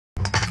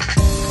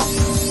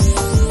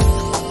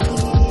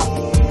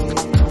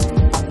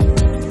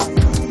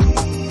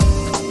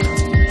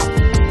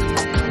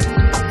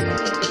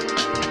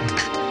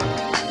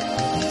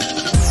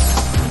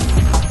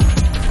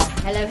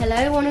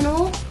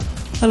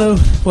Hello,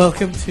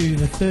 welcome to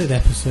the third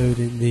episode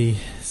in the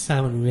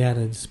Sam and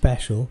Rhiannon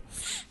special.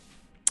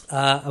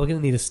 We're going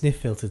to need a sniff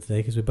filter today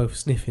because we're both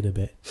sniffing a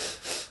bit,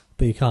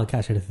 but you can't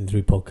catch anything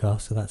through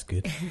podcasts, so that's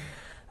good.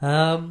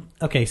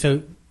 Okay,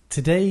 so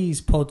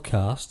today's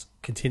podcast,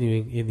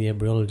 continuing in the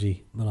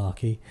embryology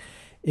malarkey,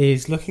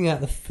 is looking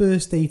at the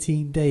first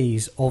 18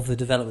 days of the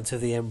development of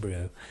the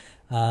embryo.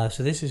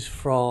 So this is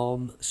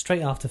from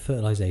straight after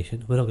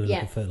fertilisation. We're not going to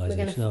look at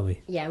fertilisation, are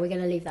we? Yeah, we're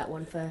going to leave that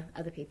one for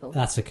other people.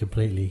 That's a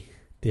completely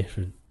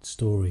different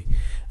story.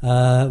 We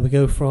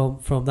go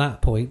from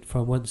that point,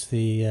 from once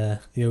the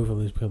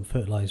ovum has become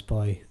fertilised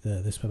by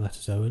the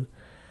spermatozoon.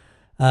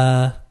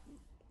 And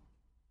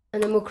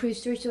then we'll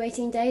cruise through to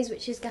 18 days,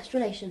 which is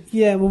gastrulation.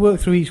 Yeah, we'll work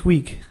through each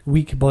week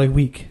by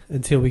week,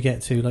 until we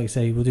get to, like I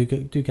say, we'll do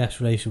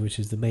gastrulation, which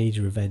is the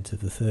major event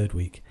of the third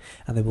week.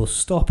 And then we'll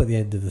stop at the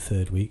end of the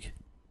third week,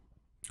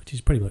 which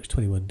is pretty much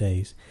 21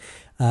 days.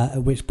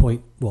 At which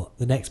point,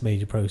 the next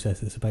major process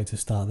that's about to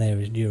start there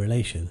is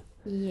neurulation.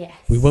 Yes.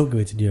 We won't go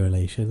into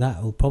neurulation.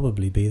 That will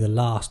probably be the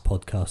last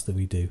podcast that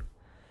we do.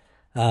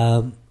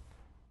 You'll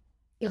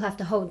have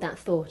to hold that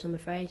thought, I'm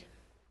afraid.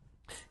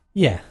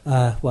 Yeah,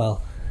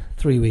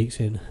 3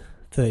 weeks in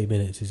 30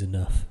 minutes is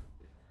enough.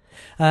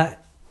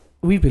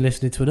 We've been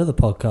listening to another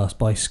podcast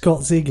by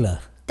Scott Ziegler.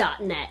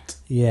 .net.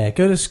 Yeah,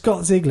 go to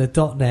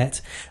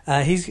scottziegler.net.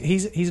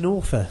 He's an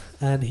author,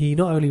 and he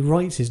not only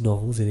writes his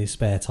novels in his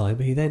spare time,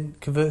 but he then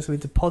converts them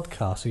into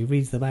podcasts, so he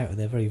reads them out, and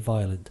they're very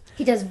violent.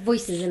 He does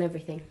voices and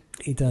everything.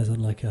 He does,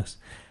 unlike us.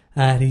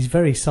 And he's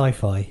very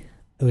sci-fi,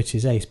 which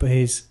is ace, but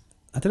I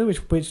don't know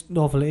which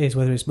novel it is,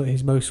 whether it's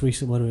his most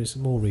recent one or it's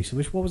more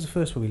recent. What was the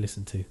first one we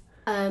listened to?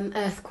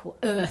 Earthcore.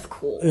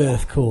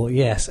 Earthcore,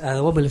 yes. And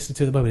the one we're listening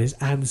to at the moment is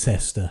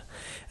Ancestor.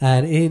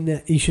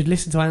 And you should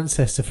listen to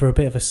Ancestor for a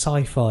bit of a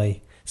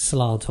sci-fi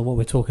slant on what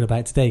we're talking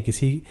about today,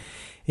 because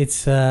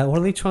what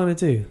are they trying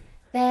to do?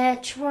 They're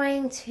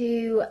trying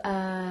to,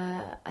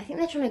 I think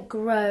they're trying to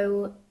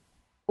grow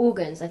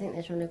organs.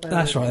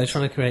 That's right, they're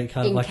trying to create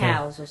kind of like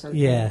cows or something.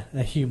 Yeah,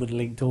 a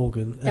human-linked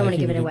organ. Don't want to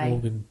give it away.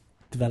 Organ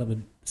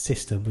development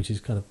system, which is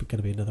kind of going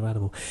to be another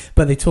animal.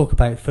 But they talk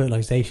about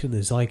fertilisation, the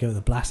zygote,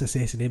 the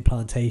blastocyst, and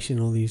implantation,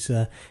 all these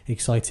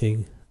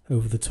exciting,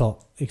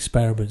 over-the-top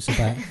experiments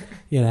about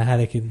how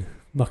they can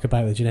muck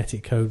about with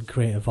genetic code,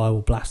 create a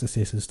viable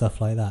blastocyst and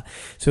stuff like that.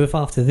 So if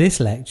after this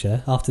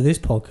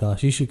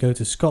podcast, you should go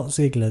to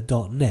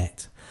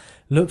scottziegler.net,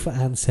 look for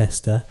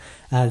Ancestor,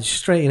 and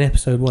straight in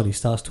episode 1 he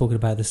starts talking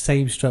about the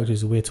same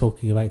structures that we're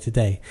talking about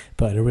today,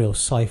 but in a real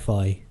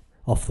sci-fi,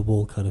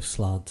 off-the-wall kind of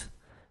slant.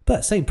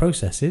 But same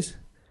processes.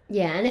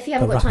 Yeah, and if you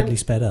haven't got rapidly time,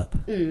 sped up.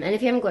 And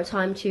if you haven't got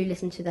time to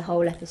listen to the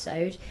whole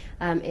episode,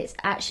 it's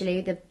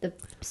actually the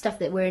stuff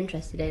that we're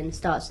interested in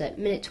starts at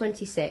minute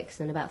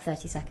 26 and about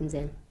 30 seconds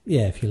in.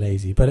 Yeah, if you're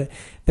lazy, but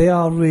they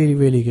are really,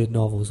 really good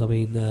novels. I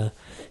mean,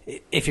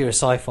 if you're a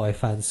sci-fi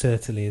fan,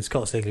 certainly, and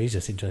Scott Ziegler, he's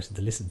just interesting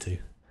to listen to.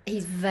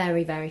 He's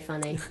very, very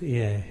funny.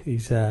 Yeah,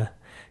 he's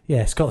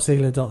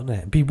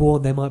scottziegler.net. Be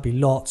warned, there might be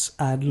lots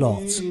and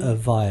lots of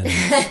violence.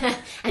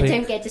 And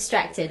don't get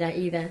distracted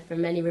either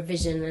from any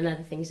revision and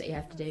other things that you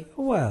have to do.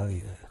 Well,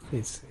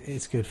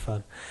 it's good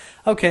fun.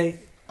 Okay,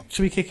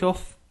 should we kick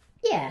off?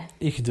 Yeah.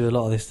 You can do a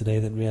lot of this today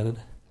then, Rhiannon.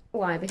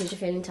 Why? Because you're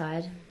feeling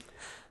tired?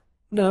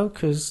 No,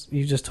 because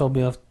you just told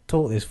me I've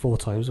taught this 4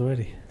 times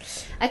already.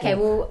 Okay,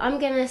 well, I'm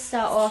going to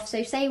start off.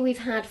 So say we've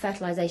had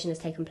fertilisation has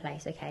taken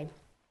place, okay?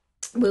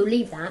 We'll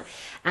leave that,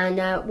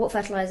 and what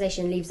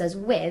fertilisation leaves us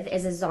with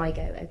is a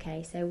zygote,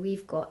 okay? So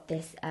we've got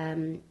this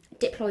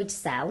diploid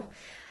cell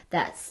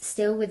that's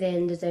still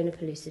within the zona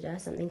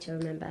pellucida, something to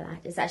remember that.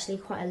 It's actually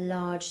quite a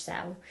large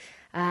cell.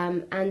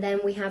 And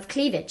then we have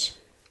cleavage.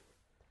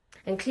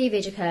 And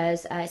cleavage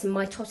occurs, it's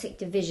mitotic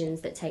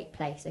divisions that take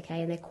place,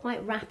 okay? And they're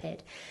quite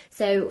rapid.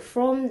 So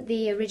from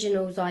the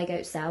original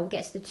zygote cell, we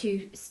get to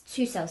the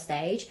two-cell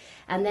stage,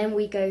 and then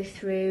we go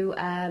through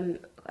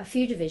a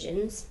few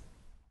divisions.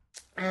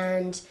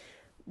 And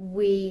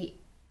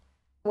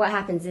what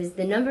happens is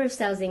the number of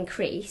cells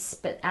increase,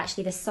 but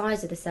actually the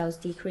size of the cells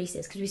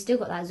decreases because we've still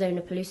got that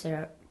zona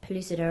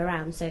pellucida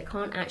around, so it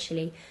can't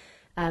actually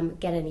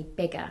get any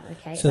bigger,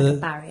 okay? So, like a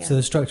barrier. So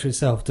the structure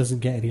itself doesn't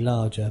get any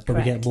larger, but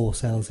Correct. we get more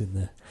cells in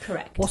there.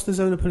 Correct. What's the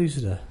zona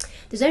pellucida?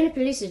 The zona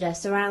pellucida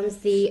surrounds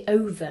the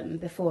ovum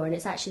before, and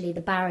it's actually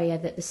the barrier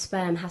that the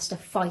sperm has to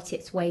fight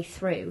its way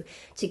through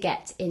to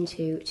get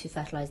into to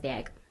fertilise the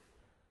egg.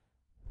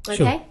 Okay?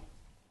 Sure.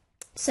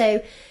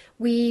 So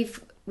we've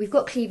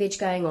got cleavage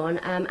going on,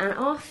 and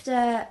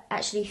after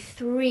actually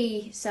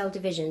 3 cell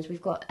divisions,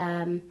 we've got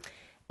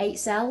 8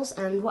 cells,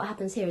 and what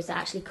happens here is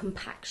actually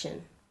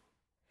compaction.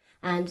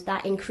 And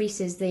that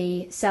increases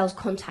the cells'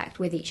 contact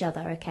with each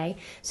other, okay?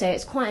 So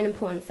it's quite an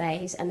important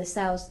phase, and the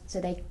cells, so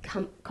they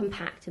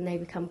compact and they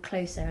become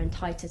closer and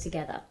tighter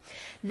together.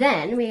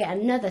 Then we get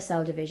another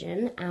cell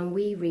division, and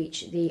we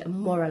reach the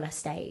morula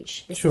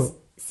stage. This is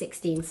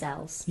 16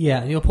 cells.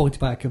 Yeah, and your point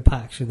about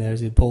compaction there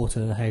is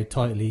important and how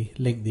tightly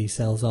linked these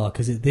cells are,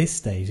 because at this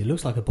stage it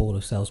looks like a ball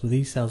of cells, but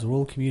these cells are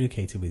all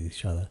communicating with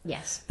each other.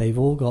 Yes. They've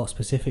all got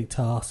specific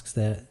tasks.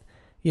 They're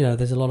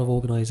there's a lot of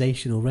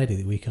organisation already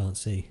that we can't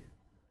see.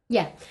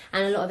 Yeah,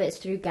 and a lot of it's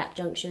through gap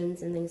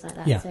junctions and things like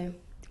that. Yeah. So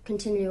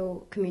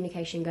continual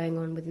communication going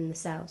on within the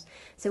cells.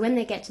 So when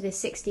they get to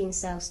this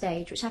 16-cell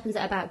stage, which happens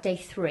at about day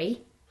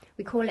 3,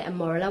 we call it a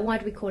morula. Why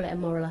do we call it a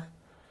morula?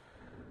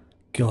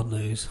 God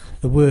knows.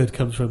 The word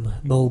comes from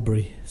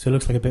mulberry, so it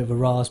looks like a bit of a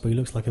raspberry,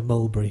 looks like a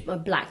mulberry. Or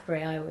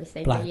blackberry, I always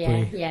think.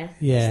 Blackberry. Yeah.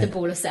 Yeah. It's the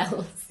ball of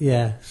cells.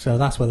 Yeah, so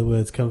that's where the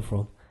words come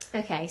from.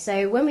 Okay,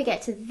 so when we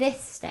get to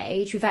this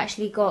stage, we've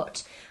actually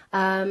got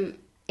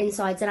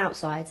insides and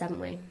outsides,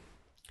 haven't we?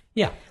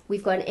 Yeah.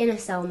 We've got an inner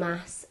cell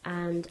mass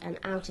and an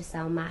outer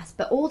cell mass,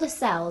 but all the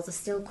cells are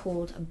still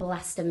called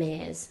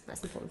blastomeres.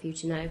 That's important for you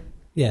to know.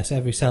 Yes,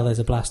 every cell there's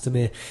a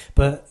blastomere,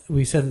 but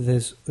we said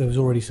that there was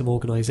already some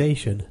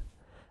organisation,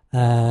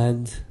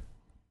 and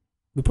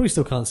we probably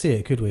still can't see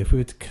it, could we? If we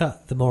were to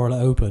cut the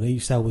morula open,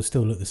 each cell would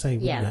still look the same,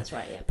 Yeah, wouldn't it? that's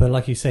right, yeah. But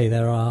like you say,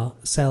 there are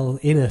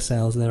inner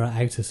cells and there are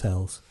outer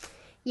cells.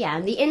 Yeah,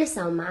 and the inner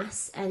cell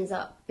mass ends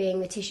up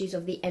being the tissues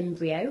of the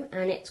embryo,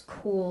 and it's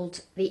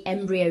called the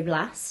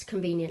embryoblast,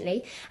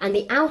 conveniently. And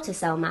the outer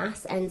cell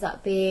mass ends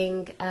up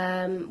being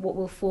what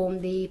will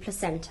form the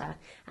placenta,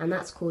 and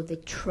that's called the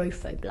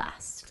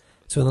trophoblast.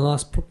 So in the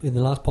last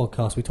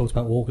podcast, we talked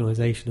about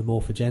organisation and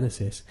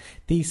morphogenesis.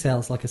 These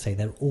cells, like I say,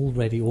 they're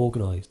already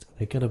organised.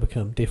 They're going to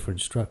become different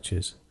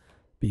structures,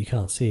 but you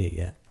can't see it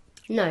yet.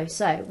 No,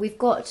 so we've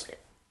got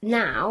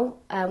now,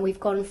 we've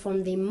gone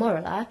from the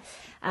morula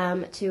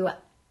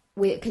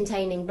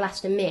containing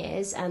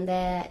blastomeres, and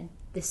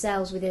the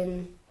cells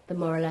within the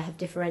morula have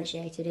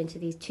differentiated into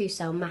these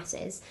 2-cell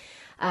masses.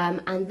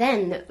 And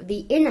then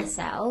the inner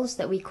cells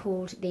that we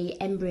called the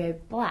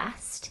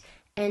embryoblast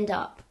end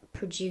up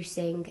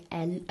producing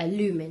a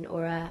lumen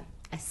or a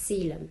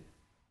coelom.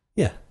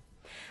 Yeah.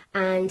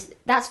 And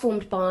that's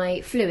formed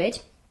by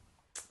fluid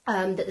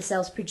that the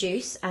cells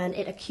produce, and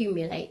it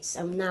accumulates.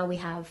 And now we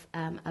have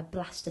a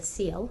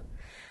blastocele.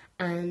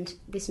 And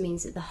this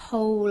means that the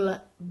whole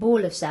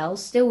ball of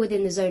cells, still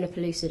within the zona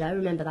pellucida,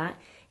 remember that,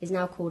 is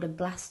now called a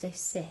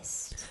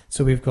blastocyst.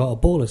 So we've got a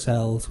ball of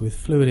cells with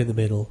fluid in the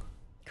middle.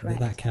 Correct.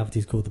 That cavity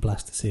is called the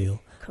blastocele.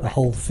 Correct. The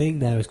whole thing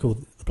now is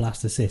called the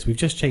blastocyst. We've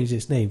just changed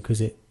its name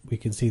because we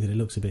can see that it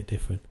looks a bit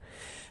different.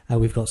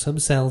 And we've got some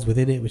cells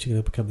within it which are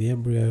going to become the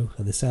embryo,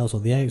 and the cells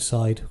on the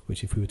outside,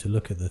 which if we were to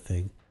look at the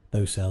thing,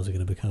 those cells are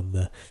going to become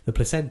the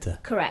placenta.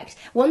 Correct.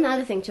 One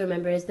other thing to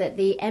remember is that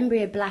the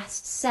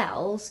embryoblast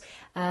cells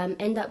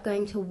end up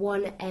going to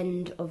one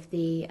end of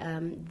the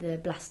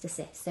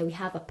blastocyst. So we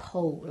have a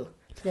pole.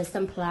 So there's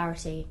some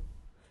polarity.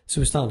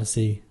 So we're starting to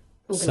see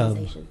some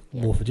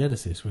Yeah.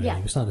 morphogenesis, really. Yeah.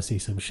 We're starting to see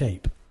some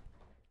shape.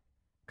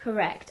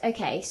 Correct.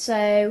 Okay,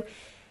 so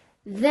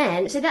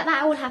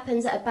that all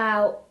happens at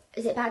about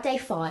day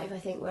 5, I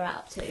think we're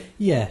up to.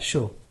 Yeah,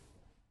 sure.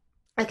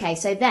 Okay,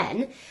 so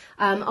then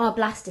our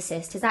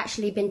blastocyst has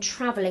actually been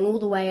travelling all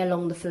the way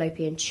along the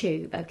fallopian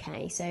tube.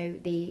 Okay, so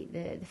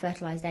the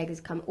fertilised egg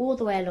has come all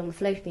the way along the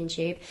fallopian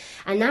tube,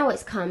 and now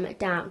it's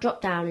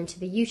dropped down into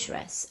the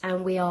uterus,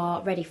 and we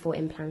are ready for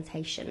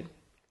implantation.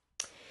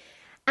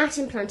 At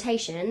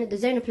implantation, the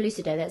zona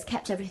pellucida that's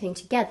kept everything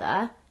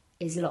together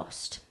is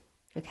lost.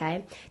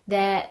 Okay,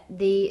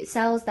 the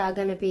cells that are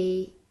going to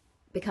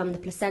become the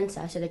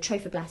placenta, so the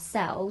trophoblast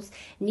cells,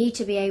 need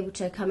to be able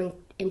to come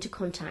into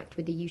contact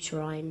with the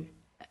uterine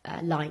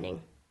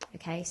lining.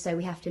 Okay, so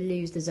we have to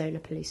lose the zona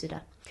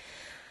pellucida.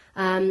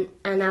 And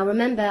now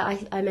remember,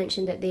 I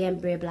mentioned that the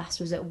embryoblast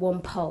was at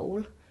one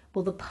pole.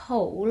 Well, the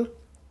pole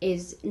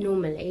is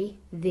normally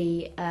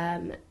the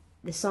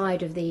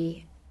side of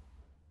the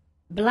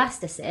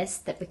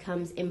blastocyst that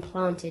becomes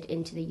implanted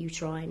into the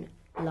uterine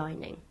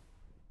lining.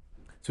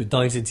 So it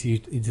dives into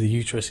the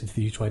uterus, into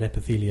the uterine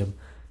epithelium,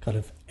 kind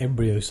of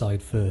embryo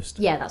side first.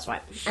 Yeah, that's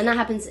right. And that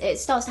happens. It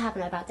starts to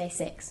happen at about day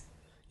 6.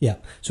 Yeah,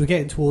 so we're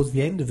getting towards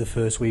the end of the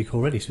first week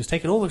already, so it's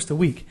taken almost a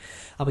week.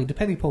 I mean,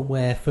 depending upon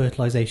where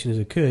fertilisation has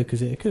occurred,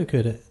 because it could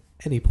occur at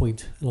any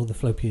point along the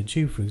fallopian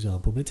tube, for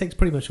example, but it takes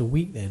pretty much a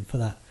week then for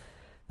that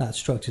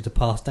structure to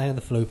pass down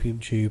the fallopian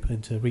tube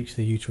and to reach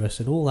the uterus,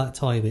 and all that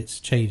time it's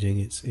changing,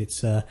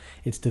 it's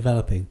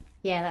developing.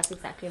 Yeah, that's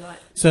exactly right.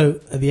 So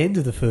at the end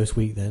of the first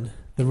week then,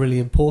 the really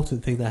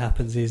important thing that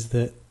happens is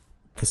that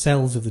the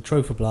cells of the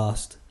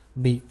trophoblast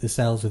meet the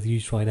cells of the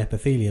uterine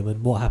epithelium,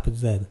 and what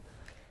happens then?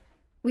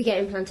 We get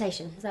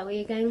implantation. Is that where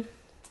you're going?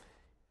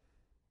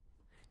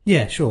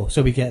 Yeah, sure.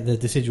 So we get the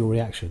decidual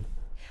reaction.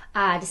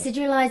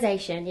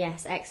 Decidualization.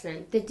 Yes,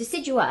 excellent. The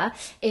decidua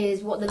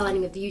is what the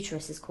lining of the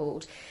uterus is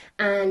called,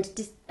 and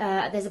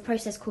there's a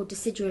process called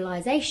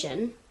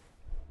decidualization,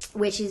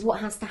 which is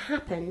what has to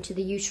happen to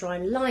the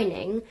uterine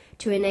lining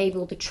to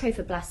enable the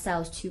trophoblast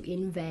cells to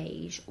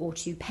invade or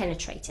to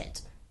penetrate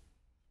it.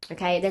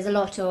 Okay, there's a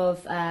lot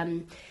of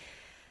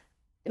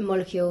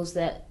molecules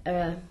that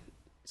are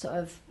sort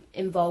of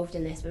involved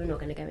in this, but we're not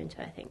going to go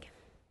into it, I think.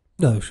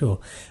 No, sure.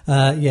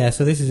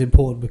 So this is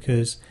important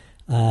because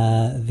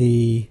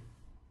the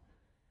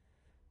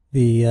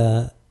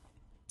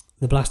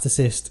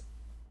blastocyst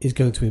is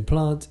going to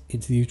implant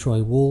into the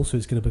uterine wall, so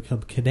it's going to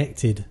become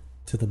connected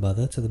to the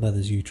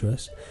mother's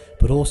uterus,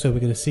 but also we're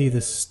going to see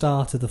the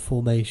start of the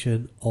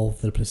formation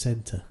of the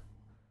placenta.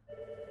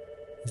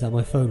 Is that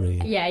my phone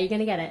ringing? Yeah, you're going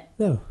to get it?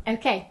 No.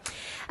 Okay.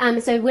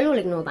 So we'll all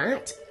ignore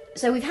that.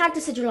 So we've had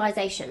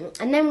deciduralization,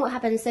 and then what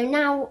happens? So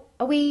now,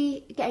 are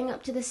we getting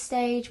up to the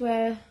stage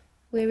where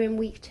we're in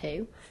week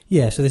 2?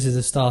 Yeah, so this is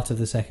the start of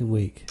the second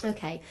week.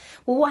 Okay.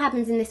 Well, what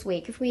happens in this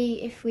week? If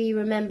we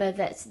remember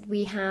that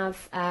we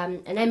have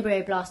an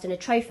embryoblast and a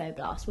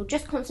trophoblast, we'll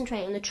just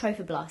concentrate on the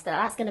trophoblast.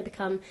 That's going to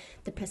become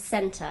the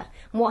placenta.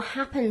 And what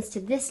happens to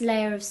this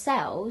layer of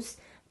cells?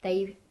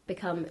 They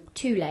become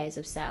 2 layers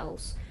of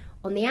cells.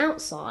 On the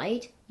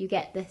outside, you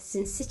get the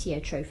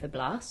syncytial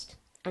trophoblast,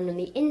 and on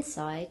the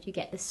inside, you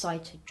get the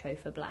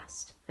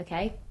cytotrophoblast.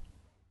 Okay?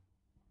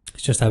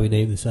 It's just how we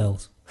name the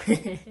cells.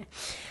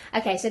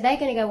 Okay, so they're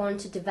going to go on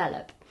to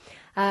develop.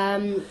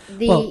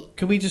 Well,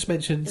 can we just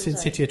mention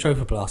syncytial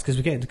trophoblast, because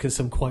we're getting to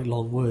some quite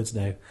long words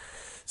now.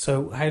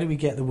 So how do we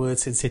get the word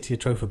syncytial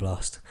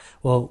trophoblast?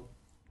 Well,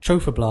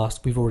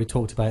 trophoblast, we've already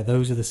talked about.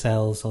 Those are the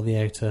cells on the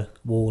outer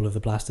wall of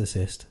the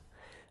blastocyst.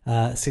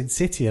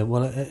 Syncytium,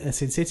 well, a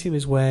syncytium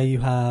is where you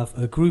have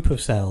a group of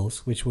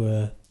cells which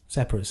were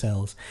separate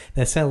cells.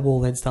 Their cell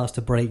wall then starts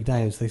to break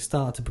down, so they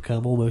start to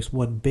become almost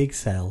one big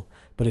cell,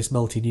 but it's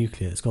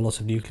multinuclear. It's got lots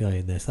of nuclei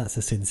in this. That's a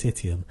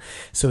syncytium.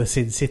 So a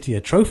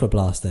syncytial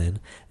trophoblast then,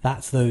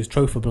 that's those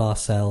trophoblast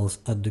cells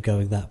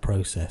undergoing that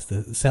process.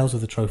 The cells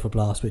of the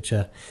trophoblast, which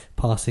are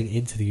passing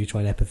into the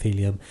uterine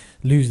epithelium,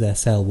 lose their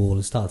cell wall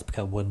and start to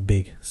become one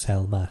big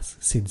cell mass,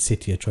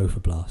 syncytial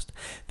trophoblast.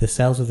 The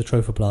cells of the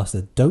trophoblast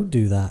that don't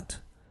do that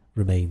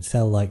remain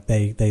cell-like.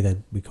 We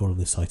call them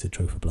the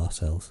cytotrophoblast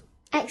cells.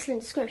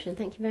 Excellent description.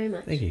 Thank you very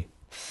much. Thank you.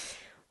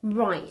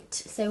 Right,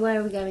 so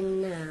where are we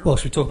going now? Well,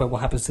 should we talk about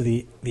what happens to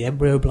the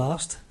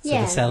embryoblast? So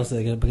yeah. The cells that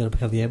are going to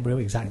become the embryo,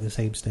 exactly the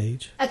same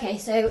stage. Okay,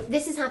 so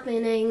this is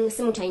happening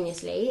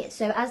simultaneously.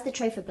 So as the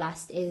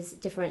trophoblast is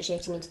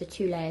differentiating into the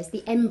 2 layers,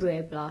 the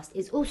embryoblast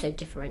is also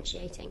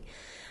differentiating.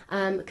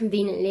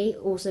 Conveniently,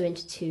 also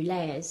into 2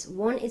 layers.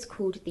 One is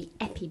called the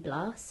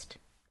epiblast,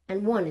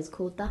 and one is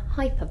called the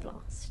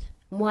hyperblast.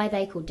 Why are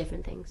they called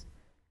different things?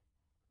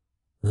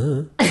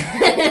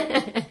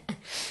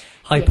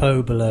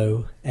 Hypo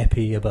below,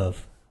 epi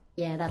above.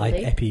 Yeah, that'll like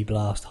do.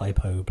 Epiblast,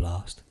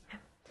 hypoblast.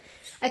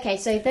 Okay,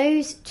 so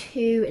those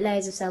 2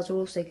 layers of cells are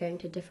also going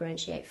to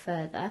differentiate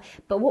further.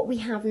 But what we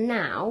have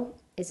now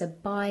is a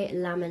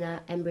bilaminar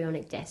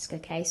embryonic disc.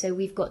 Okay, so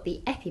we've got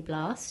the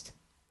epiblast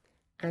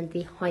and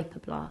the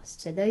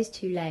hyperblast. So those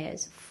 2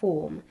 layers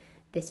form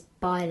this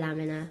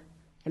bilaminar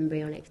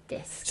embryonic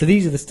disc. So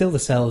these are still the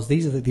cells.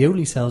 These are the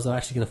only cells that are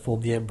actually going to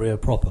form the embryo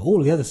proper. All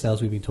of the other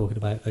cells we've been talking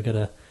about are going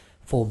to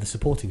form the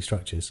supporting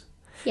structures.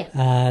 Yeah.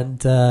 And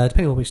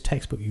depending on which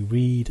textbook you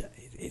read,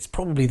 it's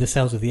probably the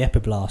cells of the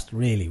epiblast,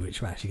 really,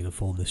 which are actually going to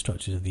form the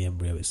structures of the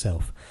embryo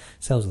itself.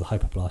 Cells of the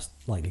hyperblast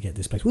likely get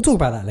displaced. We'll talk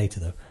about that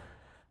later, though.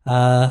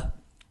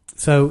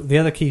 So the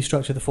other key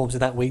structure that forms in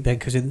that week, then,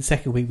 because in the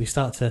second week we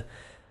start to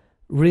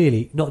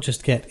really not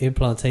just get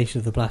implantation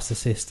of the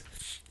blastocyst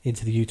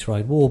into the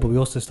uterine wall, but we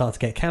also start to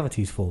get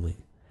cavities forming.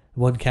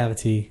 One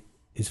cavity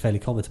is fairly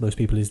common to most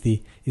people is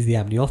the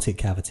amniotic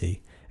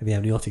cavity, and the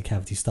amniotic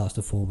cavity starts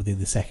to form within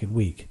the second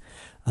week.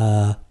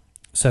 There are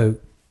some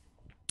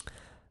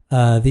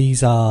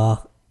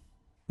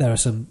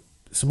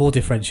more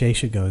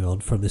differentiation going on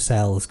from the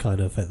cells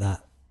kind of at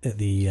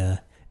the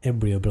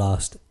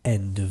embryoblast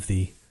end of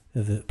the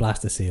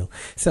blastocele.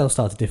 Cells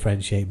start to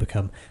differentiate,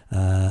 become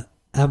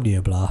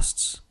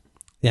amnioblasts.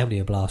 The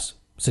amnioblasts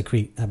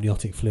secrete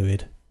amniotic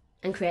fluid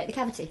And create the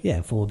cavity. Yeah,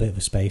 and form a bit of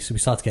a space. So we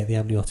start to get the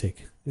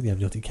amniotic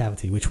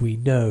cavity, which we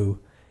know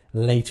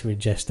later in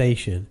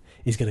gestation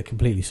is going to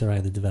completely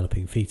surround the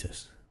developing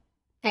fetus.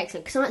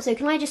 Excellent. So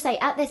can I just say,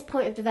 at this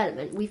point of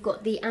development, we've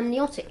got the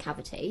amniotic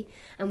cavity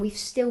and we've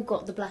still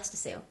got the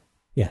blastocele.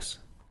 Yes,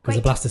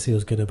 because the blastocele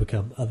is going to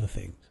become other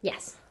things.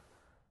 Yes.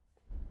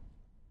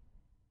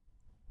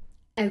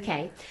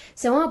 Okay,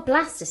 so our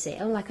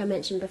blastocele, like I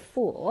mentioned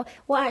before,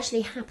 what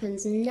actually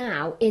happens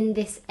now in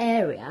this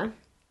area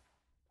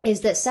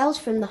is that cells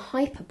from the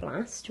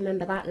hyperblast,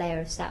 remember that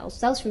layer of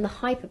cells from the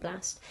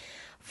hyperblast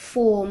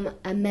form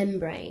a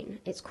membrane.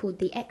 It's called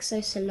the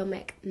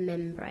exocelomic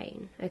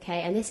membrane,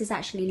 okay, and this is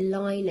actually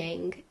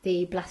lining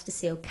the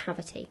blastocele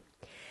cavity.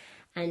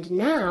 And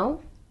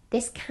now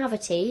this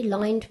cavity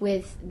lined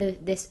with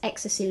this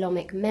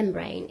exocelomic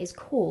membrane is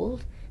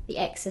called the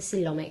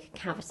exocelomic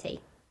cavity,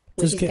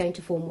 which is going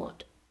to form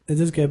what? It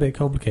does get a bit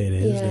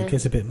complicated, doesn't it? It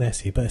gets a bit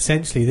messy, but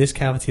essentially this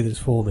cavity that's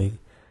forming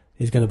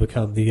is going to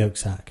become the yolk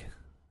sac.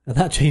 And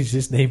that changes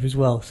its name as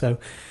well. So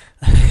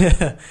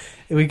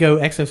we go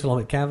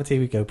exocelomic cavity,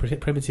 we go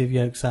primitive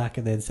yolk sac,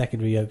 and then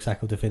secondary yolk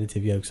sac or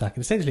definitive yolk sac.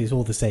 And essentially it's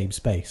all the same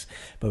space,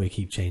 but we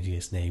keep changing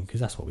its name because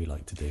that's what we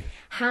like to do.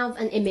 Have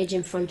an image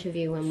in front of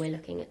you when we're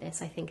looking at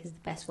this, I think, is the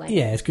best way.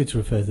 Yeah, it's good to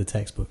refer to the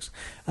textbooks.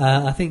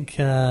 I think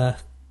the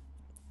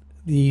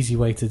easy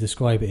way to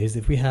describe it is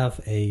if we have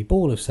a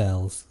ball of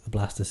cells, the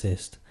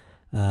blastocyst,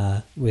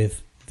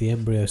 with the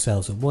embryo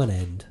cells at one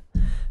end,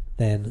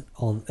 Then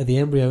at the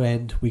embryo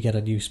end, we get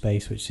a new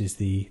space, which is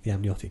the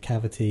amniotic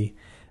cavity,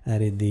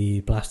 and in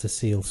the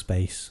blastocoele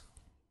space,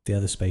 the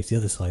other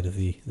side of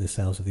the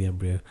cells of the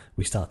embryo,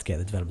 we start to get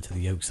the development of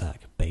the yolk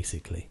sac,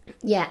 basically.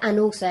 Yeah, and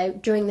also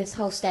during this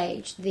whole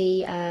stage,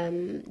 the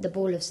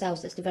ball of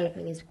cells that's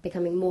developing is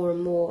becoming more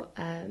and more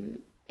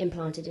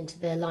implanted into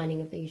the lining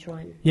of the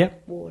uterine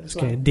wall as well. It's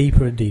getting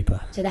deeper and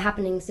deeper. So they're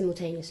happening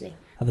simultaneously.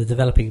 And the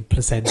developing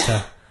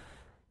placenta,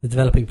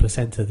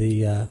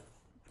 the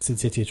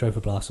syncytia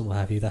trophoblast and what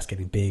have you, that's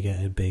getting bigger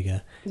and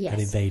bigger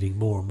and invading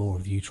more and more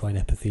of the uterine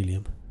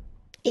epithelium.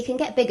 It can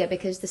get bigger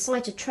because the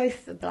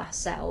cytotrophoblast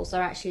cells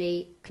are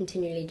actually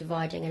continually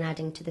dividing and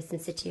adding to the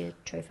syncytia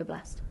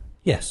trophoblast.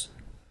 Yes.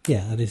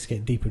 Yeah, and it's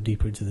getting deeper and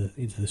deeper into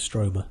the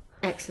stroma.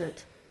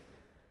 Excellent.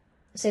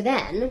 So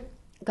then,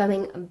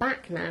 going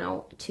back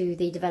now to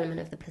the development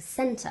of the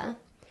placenta,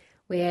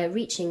 we're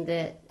reaching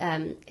the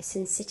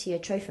syncytia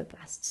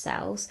trophoblast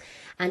cells,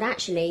 and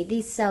actually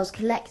these cells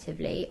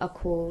collectively are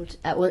called,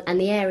 and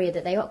the area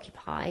that they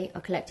occupy are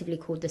collectively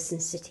called the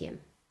syncytium.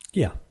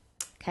 Yeah.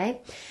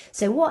 Okay,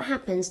 so what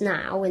happens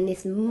now in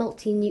this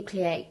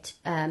multinucleate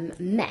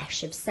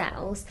mesh of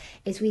cells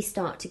is we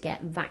start to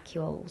get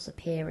vacuoles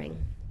appearing.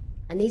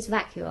 And these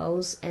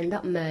vacuoles end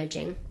up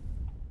merging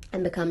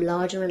and become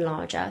larger and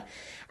larger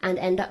and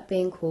end up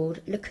being called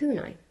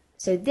lacunae.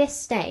 So this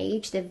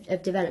stage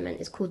of development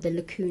is called the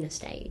lacuna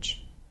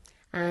stage.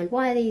 And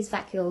why are these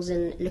vacuoles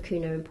and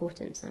lacuna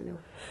important, Samuel?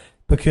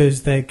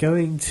 Because they're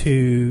going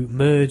to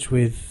merge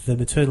with the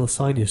maternal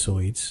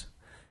sinusoids,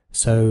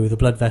 so the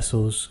blood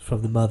vessels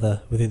from the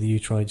mother within the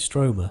uterine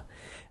stroma,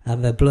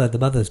 and the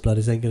mother's blood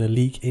is then going to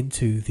leak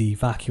into the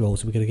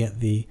vacuoles, and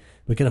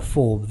we're going to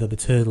form the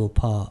maternal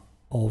part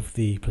of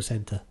the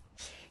placenta.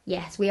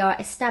 Yes, we are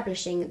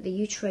establishing the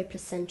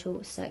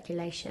uteroplacental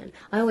circulation.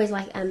 I always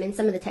like, in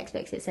some of the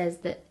textbooks it says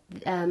that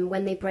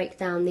when they break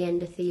down the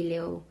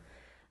endothelial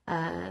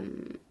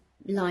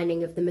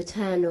lining of the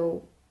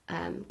maternal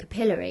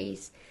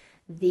capillaries,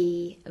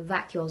 the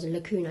vacuoles and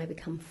lacunae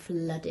become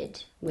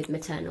flooded with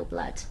maternal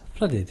blood.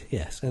 Flooded,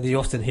 yes. And you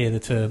often hear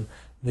the term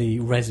the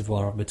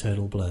reservoir of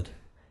maternal blood,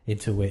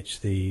 into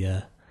which the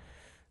I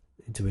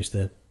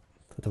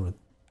don't want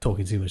to talk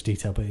in too much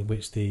detail, but in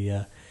which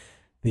the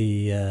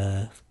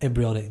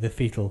embryonic, the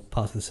fetal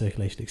parts of the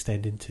circulation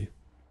extend into.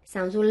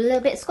 Sounds all a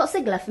little bit Scott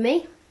Sigler for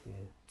me. Yeah.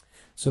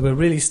 So we're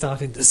really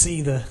starting to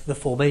see the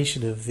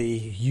formation of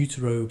the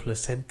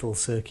uteroplacental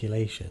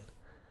circulation.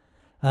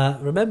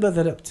 Remember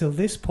that up till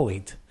this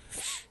point,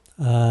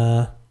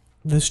 the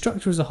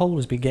structure as a whole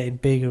has been getting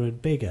bigger and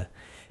bigger,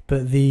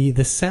 but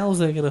the cells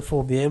that are going to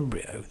form the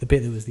embryo, the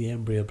bit that was the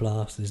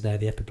embryoblast is now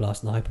the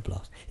epiblast and the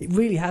hypoblast, it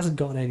really hasn't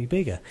gotten any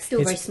bigger.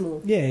 Still very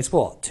small. Yeah, it's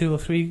 2 or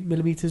 3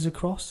 millimetres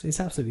across. It's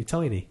absolutely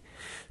tiny.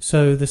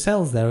 So the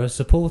cells there are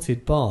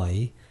supported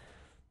by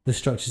the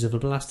structures of a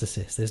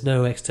blastocyst. There's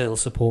no external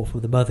support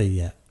from the mother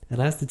yet.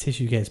 And as the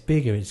tissue gets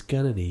bigger, it's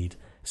going to need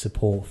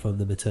support from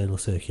the maternal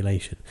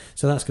circulation.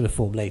 So that's going to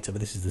form later, but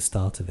this is the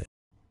start of it.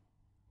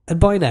 And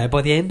by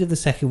the end of the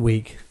second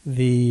week,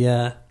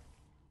 the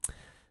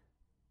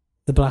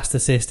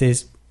blastocyst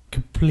is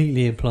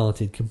completely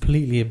implanted,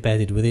 completely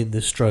embedded within the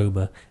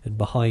stroma and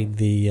behind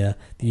the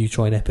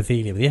uterine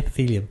epithelium. The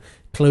epithelium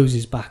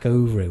closes back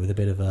over it with a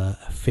bit of a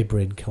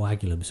fibrin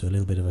coagulum, so a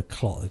little bit of a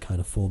clot that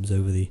kind of forms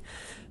over the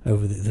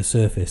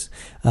surface.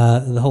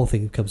 And the whole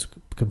thing becomes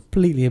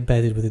completely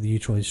embedded within the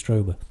uterine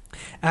stroma.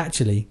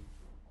 Actually,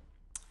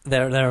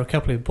 there are a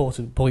couple of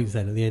important points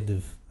then at the end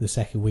of the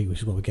second week, which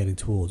is what we're getting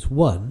towards.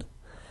 One,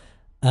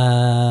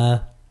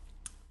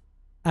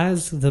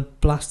 as the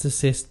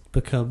blastocyst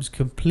becomes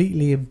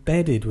completely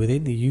embedded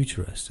within the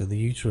uterus and the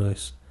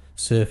uterus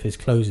surface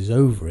closes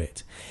over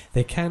it,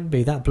 there can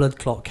be, that blood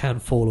clot can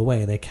fall away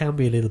and there can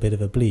be a little bit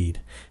of a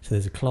bleed. So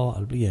there's a clot,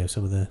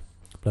 some of the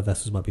blood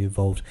vessels might be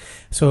involved.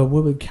 So a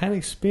woman can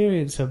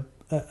experience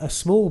a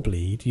small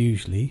bleed,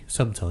 usually,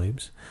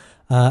 sometimes,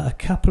 a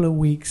couple of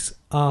weeks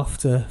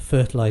after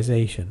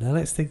fertilization. Now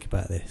let's think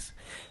about this.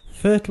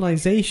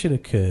 Fertilization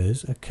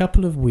occurs a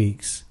couple of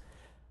weeks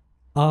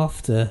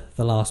after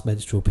the last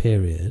menstrual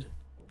period,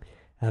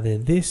 and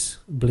then this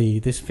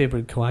bleed, this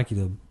fibrin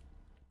coagulum,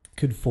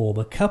 could form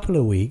a couple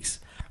of weeks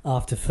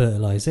after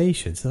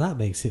fertilization. So that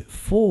makes it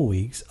 4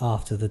 weeks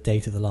after the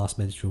date of the last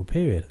menstrual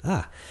period.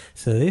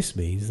 So this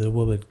means that a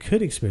woman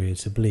could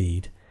experience a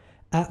bleed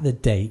at the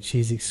date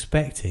she's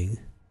expecting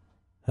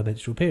her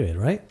menstrual period,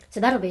 right? So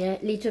that'll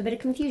lead to a bit of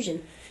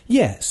confusion.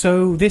 Yeah,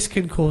 so this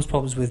can cause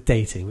problems with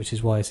dating, which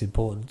is why it's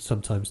important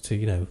sometimes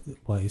to,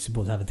 why it's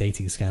important to have a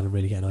dating scan and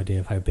really get an idea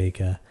of how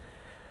big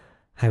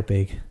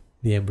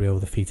the embryo or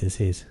the fetus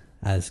is,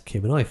 as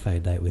Kim and I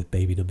found out with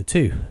baby number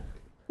 2.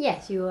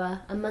 Yes, you were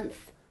a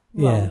month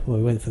wrong. Yeah, well,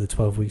 we went for the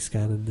 12-week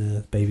scan and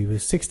the baby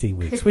was 16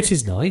 weeks, which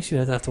is nice,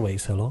 don't have to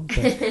wait so long.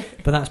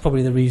 But that's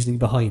probably the reasoning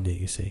behind it,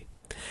 you see.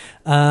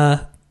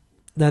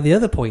 Now, the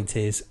other point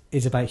is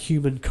about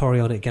human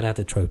chorionic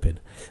gonadotropin.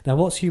 Now,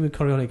 what's human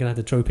chorionic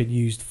gonadotropin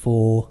used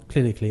for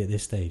clinically at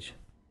this stage?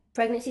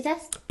 Pregnancy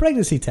test?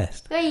 Pregnancy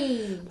test.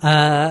 Hey.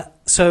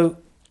 So,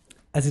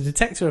 as a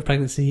detector of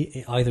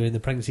pregnancy, either in the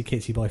pregnancy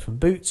kits you buy from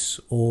Boots,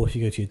 or if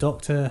you go to your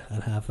doctor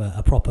and have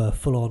a proper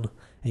full-on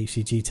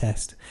HCG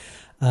test,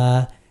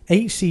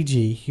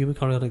 HCG, human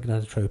chorionic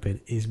gonadotropin,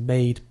 is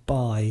made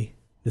by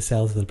the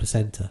cells of the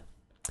placenta.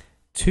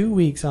 2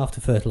 weeks after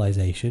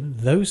fertilization,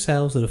 those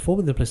cells that are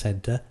forming the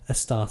placenta are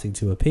starting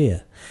to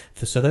appear.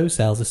 So those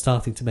cells are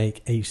starting to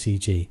make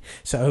HCG.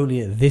 So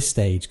only at this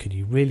stage can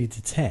you really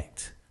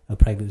detect a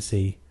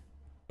pregnancy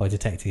by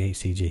detecting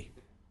HCG.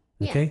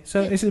 Okay, Yeah.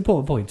 so it's an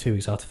important point, 2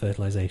 weeks after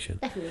fertilization.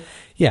 Definitely.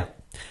 Yeah.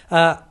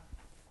 Now,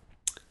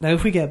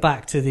 if we get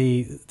back to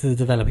the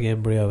developing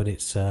embryo and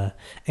its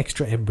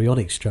extra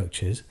embryonic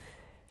structures,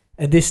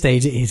 at this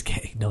stage it is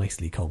getting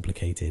nicely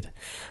complicated.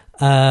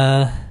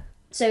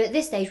 So at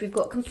this stage, we've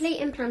got complete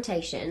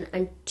implantation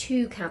and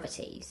 2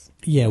 cavities.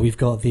 Yeah, we've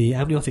got the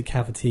amniotic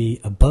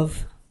cavity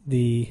above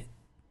the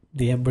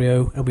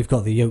embryo, and we've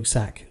got the yolk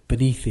sac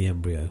beneath the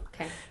embryo.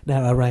 Okay.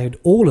 Now, around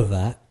all of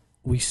that,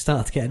 we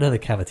start to get another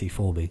cavity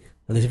forming,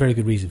 and there's a very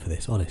good reason for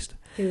this, honest.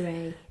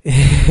 Hooray.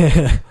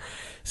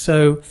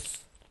 So,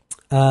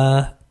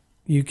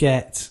 you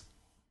get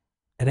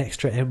an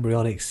extra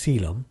embryonic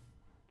coelom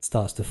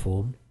starts to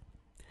form.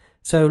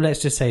 So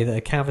let's just say that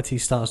a cavity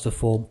starts to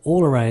form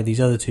all around these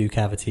other 2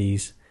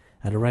 cavities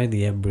and around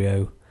the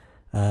embryo.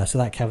 So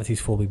that cavity is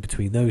forming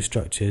between those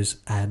structures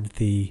and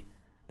the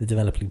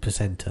developing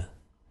placenta,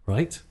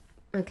 right?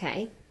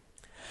 Okay.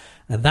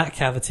 And that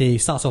cavity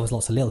starts off as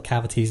lots of little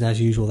cavities, and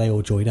as usual, they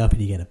all join up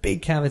and you get a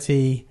big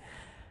cavity.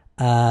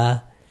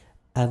 And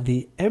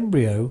the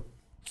embryo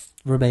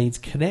remains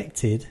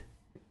connected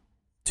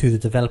to the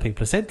developing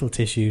placental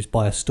tissues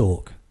by a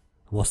stalk.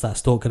 What's that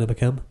stalk going to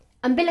become?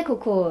 Umbilical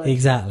cord.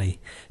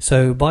 Exactly.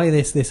 So by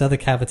this other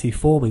cavity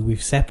forming,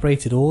 we've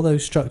separated all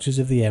those structures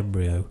of the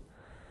embryo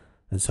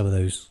and some of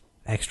those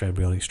extra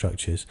embryonic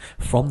structures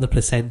from the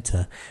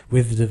placenta,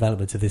 with the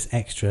development of this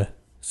extra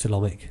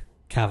coelomic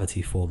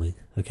cavity forming.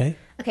 Okay?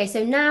 Okay,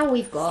 so now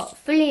we've got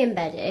fully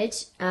embedded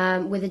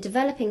with a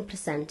developing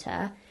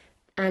placenta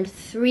and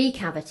 3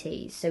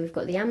 cavities. So we've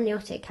got the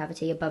amniotic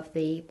cavity above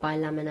the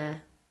bilaminar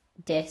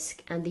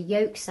disc and the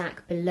yolk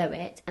sac below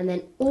it, and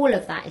then all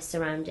of that is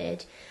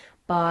surrounded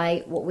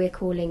by what we're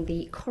calling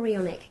the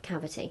chorionic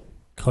cavity.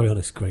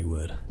 Chorionic's a great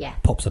word. Yeah.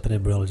 Pops up in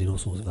embryology and all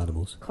sorts of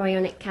animals.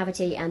 Chorionic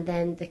cavity, and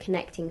then the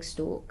connecting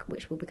stalk,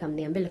 which will become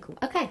the umbilical.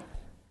 Okay.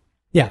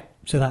 Yeah,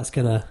 so that's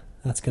gonna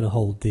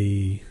hold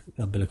the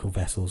umbilical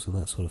vessels and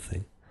that sort of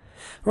thing.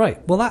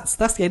 Right. Well, that's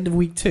the end of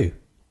week 2.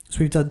 So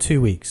we've done 2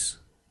 weeks,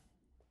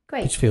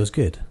 Great. which feels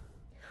good.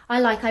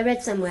 I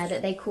read somewhere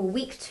that they call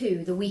week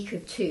 2 the week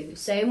of 2.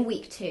 So in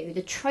week 2,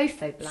 the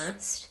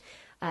trophoblast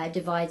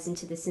divides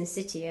into the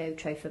syncytio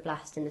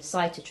trophoblast and the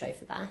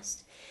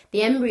cytotrophoblast. The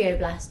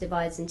embryoblast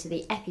divides into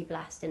the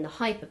epiblast and the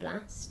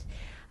hyperblast.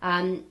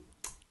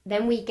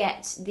 Then we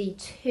get the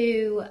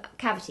 2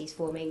 cavities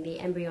forming, the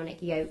embryonic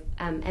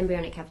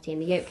cavity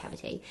and the yolk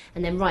cavity.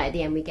 And then right at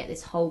the end, we get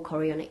this whole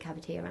chorionic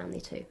cavity around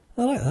the 2.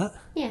 I like that.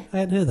 Yeah. I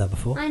hadn't heard that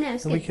before. I know,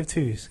 it's A good. week of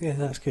 2s. Yeah,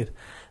 that's good.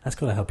 That's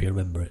got to help you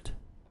remember it.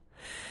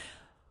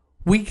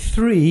 Week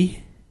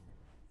 3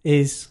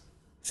 is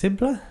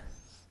simpler.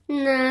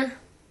 Nah.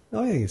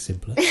 I think it's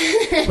simpler.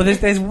 Well,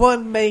 there's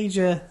one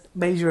major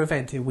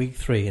event in week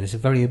 3, and it's a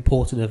very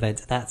important event.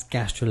 And that's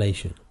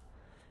gastrulation.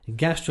 And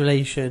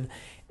gastrulation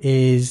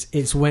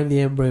it's when the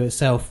embryo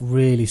itself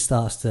really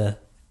starts to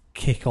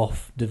kick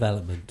off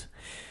development.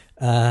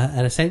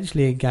 And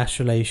essentially, in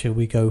gastrulation,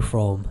 we go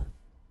from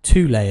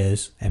 2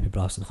 layers,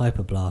 epiblast and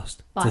hyperblast,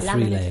 to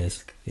 3 layers.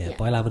 Disc. Yeah,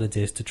 bilaminar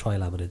disc to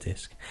trilaminar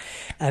disc.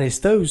 And it's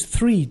those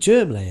 3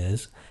 germ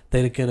layers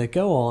that are going to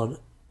go on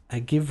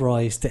and give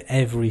rise to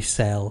every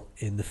cell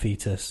in the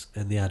fetus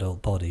and the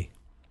adult body.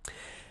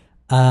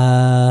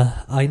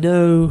 I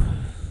know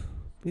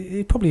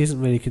it probably isn't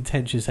really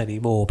contentious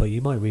anymore, but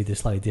you might read this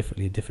slightly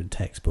differently in different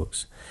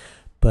textbooks.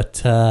 But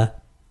the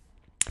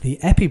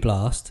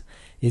epiblast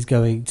is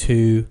going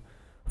to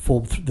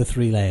form the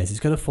 3 layers. It's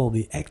going to form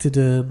the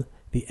ectoderm,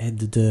 the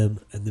endoderm,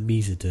 and the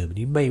mesoderm. And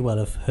you may well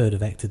have heard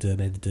of ectoderm,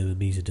 endoderm, and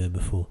mesoderm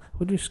before. I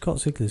wonder if Scott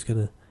Sickler's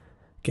going to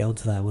get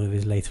onto that in one of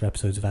his later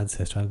episodes of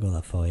Ancestor. I haven't got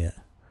that far yet.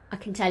 I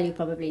can tell you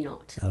probably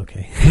not.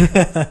 Okay.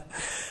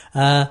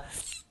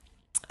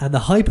 And the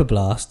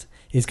hyperblast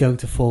is going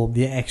to form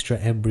the extra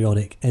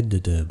embryonic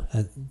endoderm.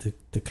 And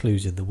the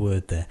clue's in the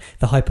word there.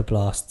 The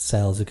hyperblast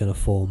cells are going to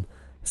form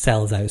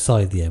cells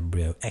outside the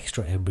embryo,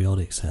 extra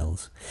embryonic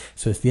cells.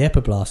 So it's the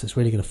epiblast that's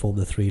really going to form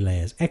the 3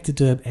 layers: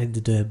 ectoderm,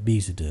 endoderm,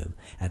 mesoderm.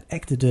 And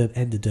ectoderm,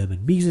 endoderm,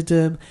 and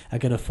mesoderm are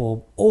going to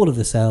form all of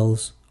the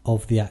cells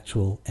of the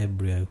actual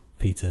embryo,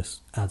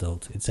 fetus,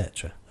 adult,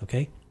 etc.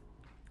 Okay?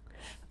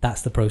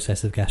 That's the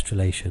process of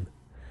gastrulation.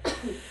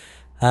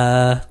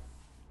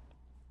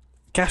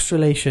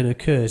 Gastrulation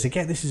occurs,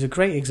 again, this is a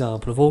great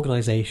example of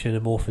organisation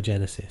and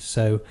morphogenesis.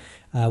 So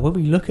when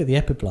we look at the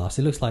epiblast,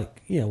 it looks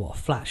like, a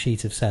flat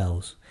sheet of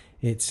cells.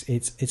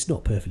 It's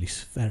not perfectly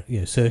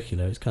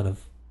circular, it's kind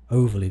of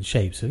oval in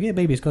shape. So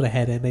maybe it's got a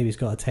head end, maybe it's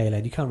got a tail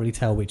end. You can't really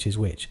tell which is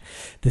which.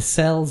 The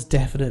cells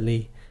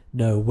definitely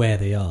know where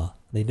they are.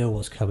 They know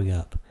what's coming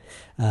up.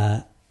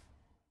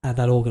 And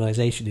that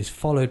organisation is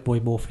followed by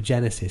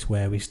morphogenesis,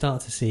 where we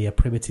start to see a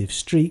primitive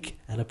streak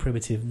and a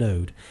primitive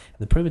node. And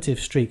the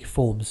primitive streak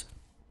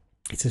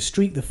it's a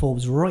streak that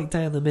forms right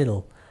down the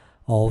middle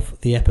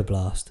of the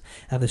epiblast.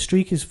 And the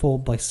streak is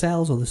formed by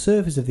cells on the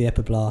surface of the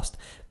epiblast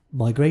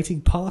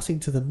migrating,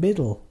 passing to the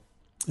middle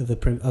of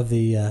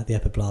the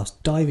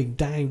epiblast, diving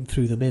down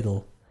through the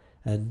middle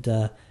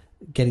and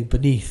getting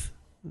beneath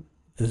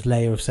the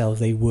layer of cells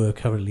they were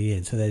currently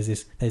in. So there's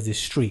this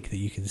streak that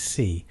you can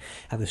see,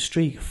 and the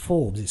streak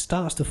forms. It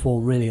starts to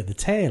form really at the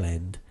tail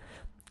end,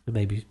 and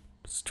maybe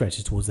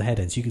stretches towards the head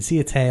end. So you can see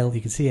a tail,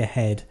 you can see a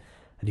head,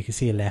 and you can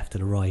see a left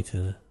and a right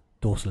and a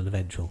dorsal and a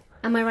ventral.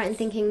 Am I right in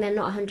thinking they're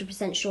not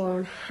 100% sure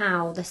on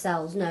how the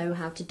cells know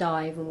how to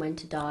dive and when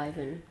to dive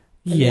and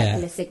the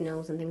molecular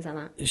signals and things like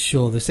that?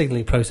 Sure, the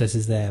signalling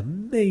processes there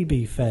may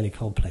be fairly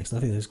complex, and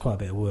I think there's quite a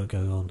bit of work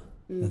going on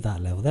at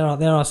that level.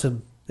 There are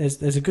some.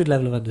 There's a good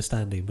level of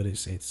understanding, but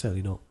it's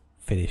certainly not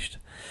finished.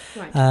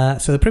 Right.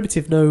 So the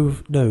primitive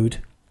node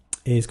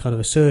is kind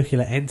of a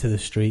circular end to the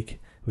streak,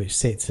 which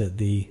sits at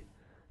the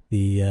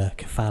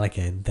cephalic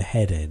end, the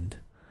head end.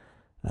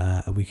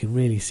 And we can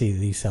really see that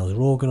these cells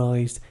are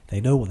organised. They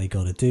know what they've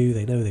got to do.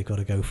 They know they've got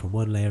to go from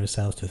one layer of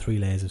cells to 3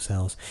 layers of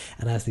cells.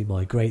 And as they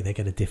migrate, they're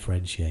going to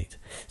differentiate.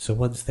 So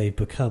once they've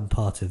become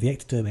part of the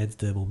ectoderm,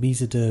 endoderm or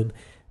mesoderm,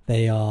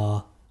 they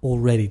are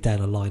already down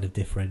a line of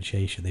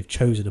differentiation. They've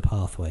chosen a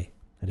pathway.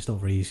 And it's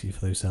not very easy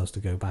for those cells to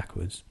go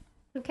backwards.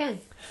 Okay.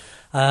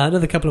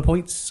 Another couple of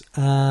points.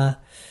 So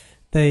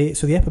the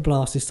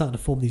epiblast is starting to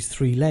form these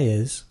 3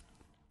 layers.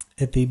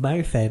 At the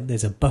mouth end,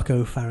 there's a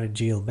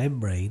buccopharyngeal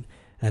membrane.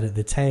 And at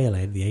the tail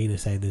end, the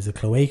anus end, there's a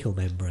cloacal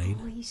membrane.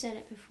 Oh, you said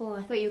it before.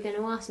 I thought you were going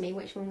to ask me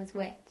which one was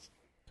which.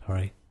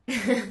 Sorry.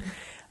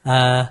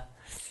 And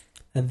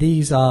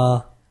these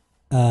are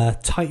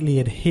tightly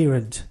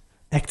adherent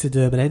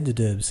ectoderm and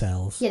endoderm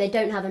cells. Yeah, they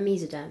don't have a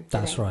mesoderm.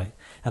 That's right.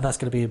 And that's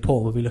going to be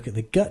important when we look at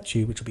the gut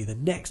tube, which will be the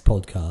next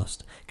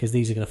podcast, because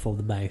these are going to form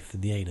the mouth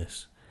and the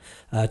anus.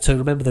 So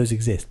remember those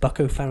exist.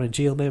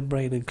 Buccopharyngeal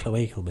membrane and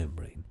cloacal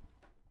membrane.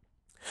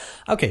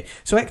 Okay,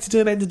 so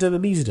ectoderm, endoderm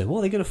and mesoderm, what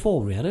are they going to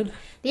form, Rhiannon?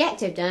 The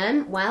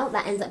ectoderm, well,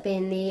 that ends up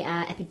being the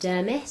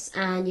epidermis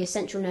and your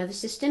central nervous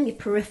system, your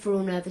peripheral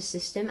nervous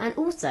system, and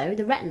also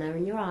the retina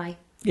in your eye.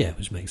 Yeah,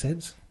 which makes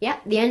sense.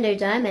 Yep, the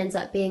endoderm ends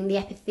up being the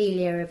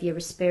epithelia of your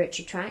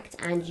respiratory tract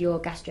and your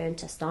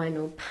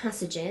gastrointestinal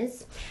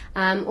passages.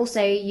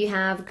 Also, you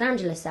have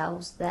glandular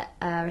cells that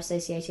are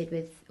associated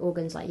with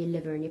organs like your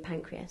liver and your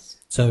pancreas.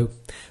 So,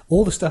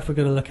 all the stuff we're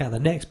going to look at in the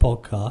next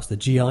podcast, the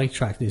GI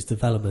tract and its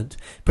development,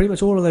 pretty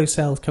much all of those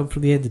cells come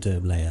from the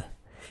endoderm layer.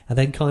 And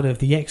then kind of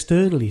the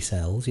externally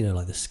cells,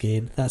 like the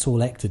skin, that's all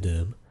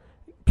ectoderm,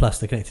 plus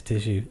the connective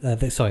tissue,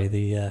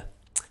 the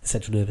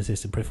central nervous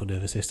system, peripheral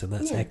nervous system,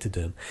 that's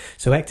ectoderm.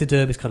 So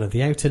ectoderm is kind of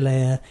the outer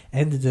layer,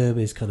 endoderm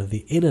is kind of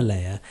the inner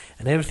layer,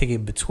 and everything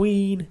in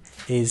between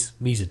is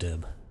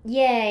mesoderm.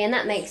 Yeah, and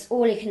that makes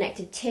all your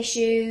connective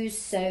tissues,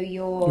 so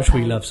your... Which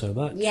we love so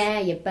much. Yeah,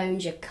 your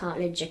bones, your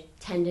cartilage, your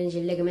tendons,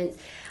 your ligaments.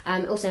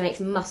 It also makes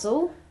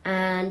muscle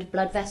and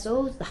blood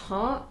vessels, the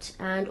heart,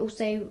 and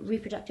also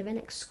reproductive and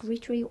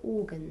excretory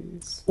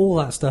organs. All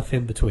that stuff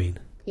in between.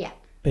 Yeah.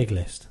 Big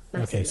list.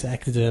 Massive Okay, so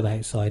ectoderm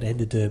outside,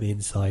 endoderm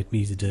inside,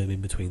 mesoderm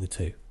in between the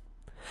two.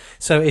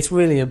 So it's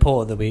really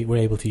important that we're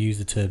able to use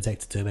the terms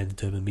ectoderm,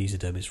 endoderm and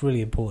mesoderm. It's really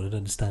important in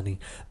understanding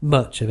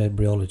much of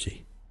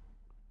embryology.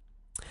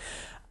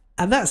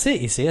 And that's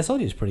it, you see. I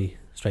told you it's pretty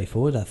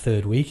straightforward, that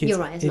third week. You're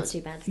right, it's not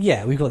too bad.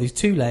 Yeah, we've got these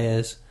 2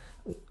 layers.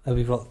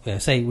 We've got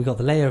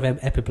the layer of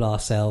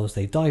epiblast cells.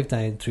 They dive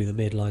down through the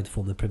midline to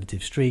form the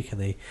primitive streak,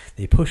 and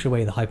they push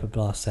away the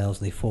hypoblast cells,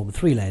 and they form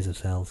 3 layers of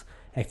cells.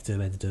 Ectoderm,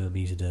 endoderm,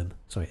 mesoderm.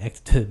 Sorry,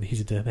 ectoderm,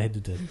 mesoderm,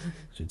 endoderm.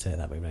 I should say it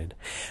that way round.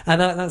 And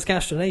that's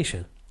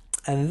gastrulation.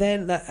 And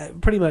then that,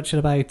 pretty much in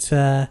about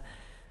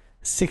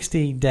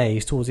 16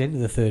 days, towards the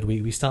end of the 3rd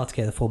week, we start to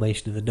get the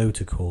formation of the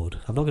notochord.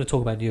 I'm not going to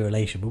talk about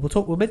neurulation,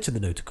 but we'll mention the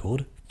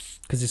notochord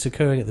because it's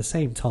occurring at the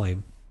same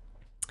time.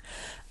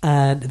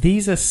 And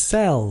these are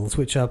cells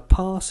which are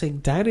passing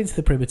down into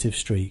the primitive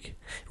streak,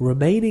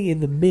 remaining in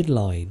the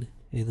midline,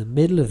 in the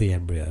middle of the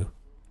embryo,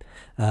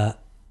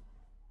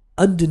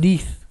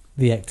 underneath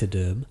the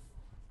ectoderm,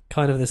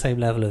 kind of the same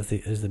level as the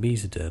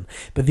mesoderm,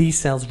 but these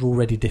cells are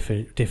already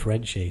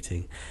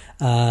differentiating,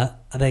 and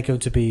they're going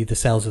to be the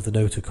cells of the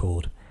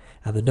notochord.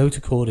 And the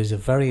notochord is a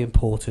very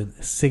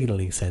important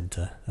signalling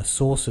centre, a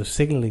source of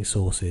signalling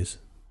sources,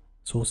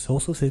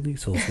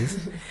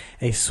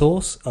 a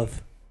source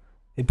of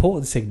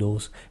important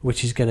signals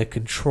which is going to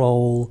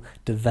control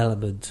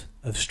development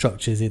of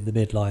structures in the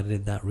midline and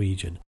in that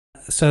region.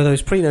 So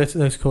those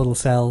pre-notochordal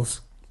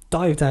cells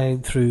dive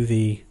down through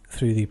the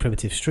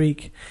primitive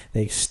streak,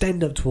 they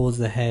extend up towards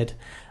the head,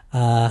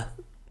 and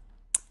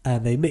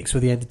they mix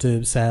with the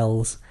endoderm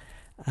cells.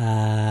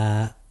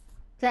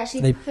 They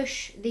actually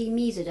push the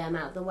mesoderm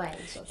out of the way.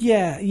 Sort of.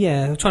 Yeah.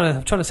 I'm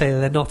trying to say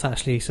that they're not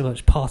actually so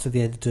much part of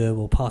the endoderm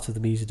or part of the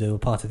mesoderm or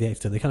part of the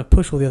ectoderm. They kind of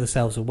push all the other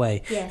cells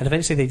away, and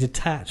eventually they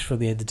detach from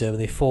the endoderm and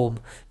they form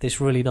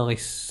this really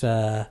nice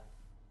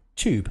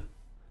tube,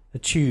 a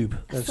tube.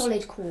 A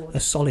solid cord. A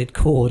solid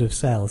cord of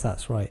cells,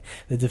 that's right.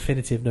 The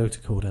definitive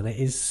notochord, and it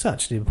is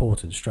such an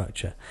important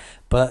structure.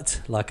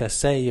 But, like I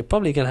say, you're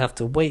probably going to have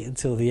to wait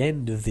until the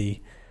end of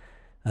the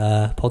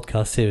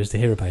podcast series to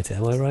hear about it,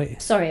 am I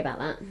right? Sorry about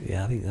that.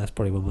 Yeah, I think that's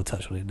probably when we'll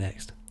touch on it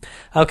next.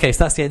 Okay,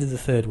 so that's the end of the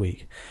third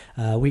week.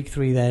 Week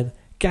 3 then,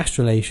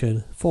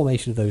 gastrulation,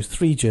 formation of those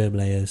 3 germ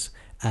layers,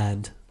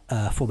 and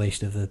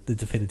formation of the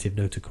definitive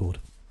notochord.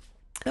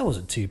 That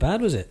wasn't too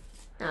bad, was it?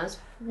 That was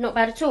not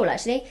bad at all,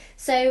 actually.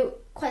 So,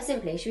 quite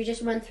simply, should we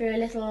just run through a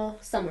little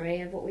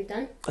summary of what we've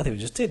done? I think we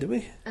just did, didn't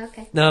we?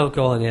 Okay. No,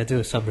 go on, yeah, do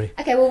a summary.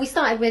 Okay, well, we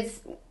started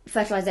with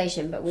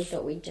fertilisation, but we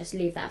thought we'd just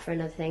leave that for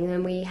another thing.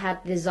 Then we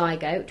had the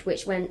zygote,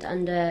 which went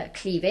under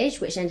cleavage,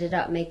 which ended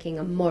up making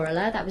a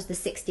morula. That was the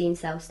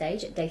 16-cell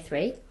stage at day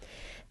 3.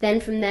 Then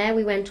from there,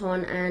 we went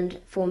on and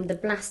formed the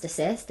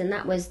blastocyst, and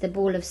that was the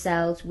ball of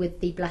cells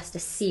with the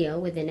blastocele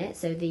within it,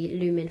 so the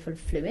lumen full of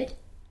fluid.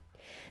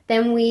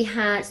 Then we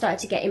had started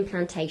to get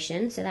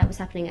implantation, so that was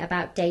happening at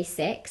about day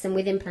 6, and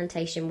with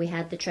implantation we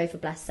had the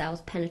trophoblast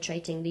cells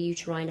penetrating the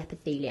uterine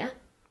epithelia.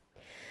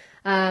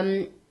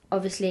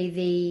 Obviously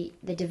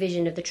the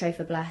division of the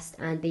trophoblast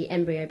and the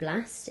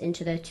embryoblast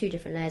into the 2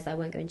 different layers that I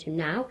won't go into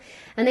now.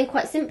 And then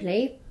quite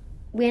simply,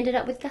 we ended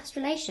up with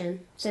gastrulation,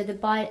 so the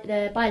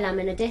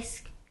bilaminar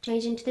disc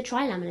changed into the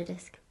trilaminar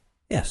disc.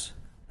 Yes.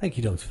 Thank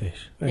you, Dr.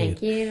 Fish. Very Thank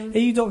good. you. Are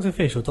you Dr.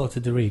 Fish or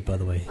Dr. DeReed, by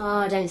the way?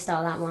 Oh, don't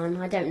start that one.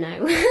 I don't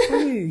know.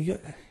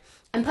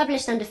 I'm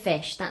published under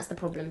Fish, that's the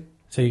problem.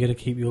 So you're going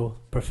to keep your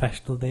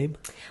professional name?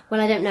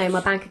 Well, I don't know. My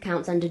bank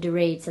account's under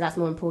DeReed, so that's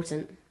more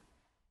important.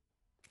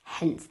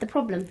 Hence the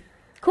problem.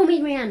 Call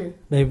me Rhiannon.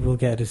 Maybe we'll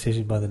get a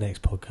decision by the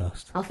next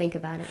podcast. I'll think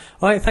about it.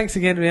 All right, thanks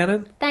again,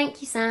 Rhiannon.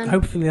 Thank you, Sam.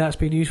 Hopefully that's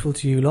been useful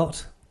to you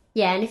lot.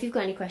 Yeah, and if you've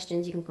got any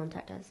questions, you can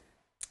contact us.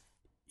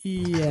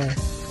 Yeah.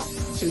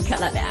 Should we cut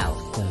that bit out?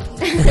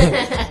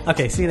 No.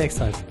 Okay, see you next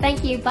time.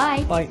 Thank you.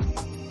 Bye. Bye.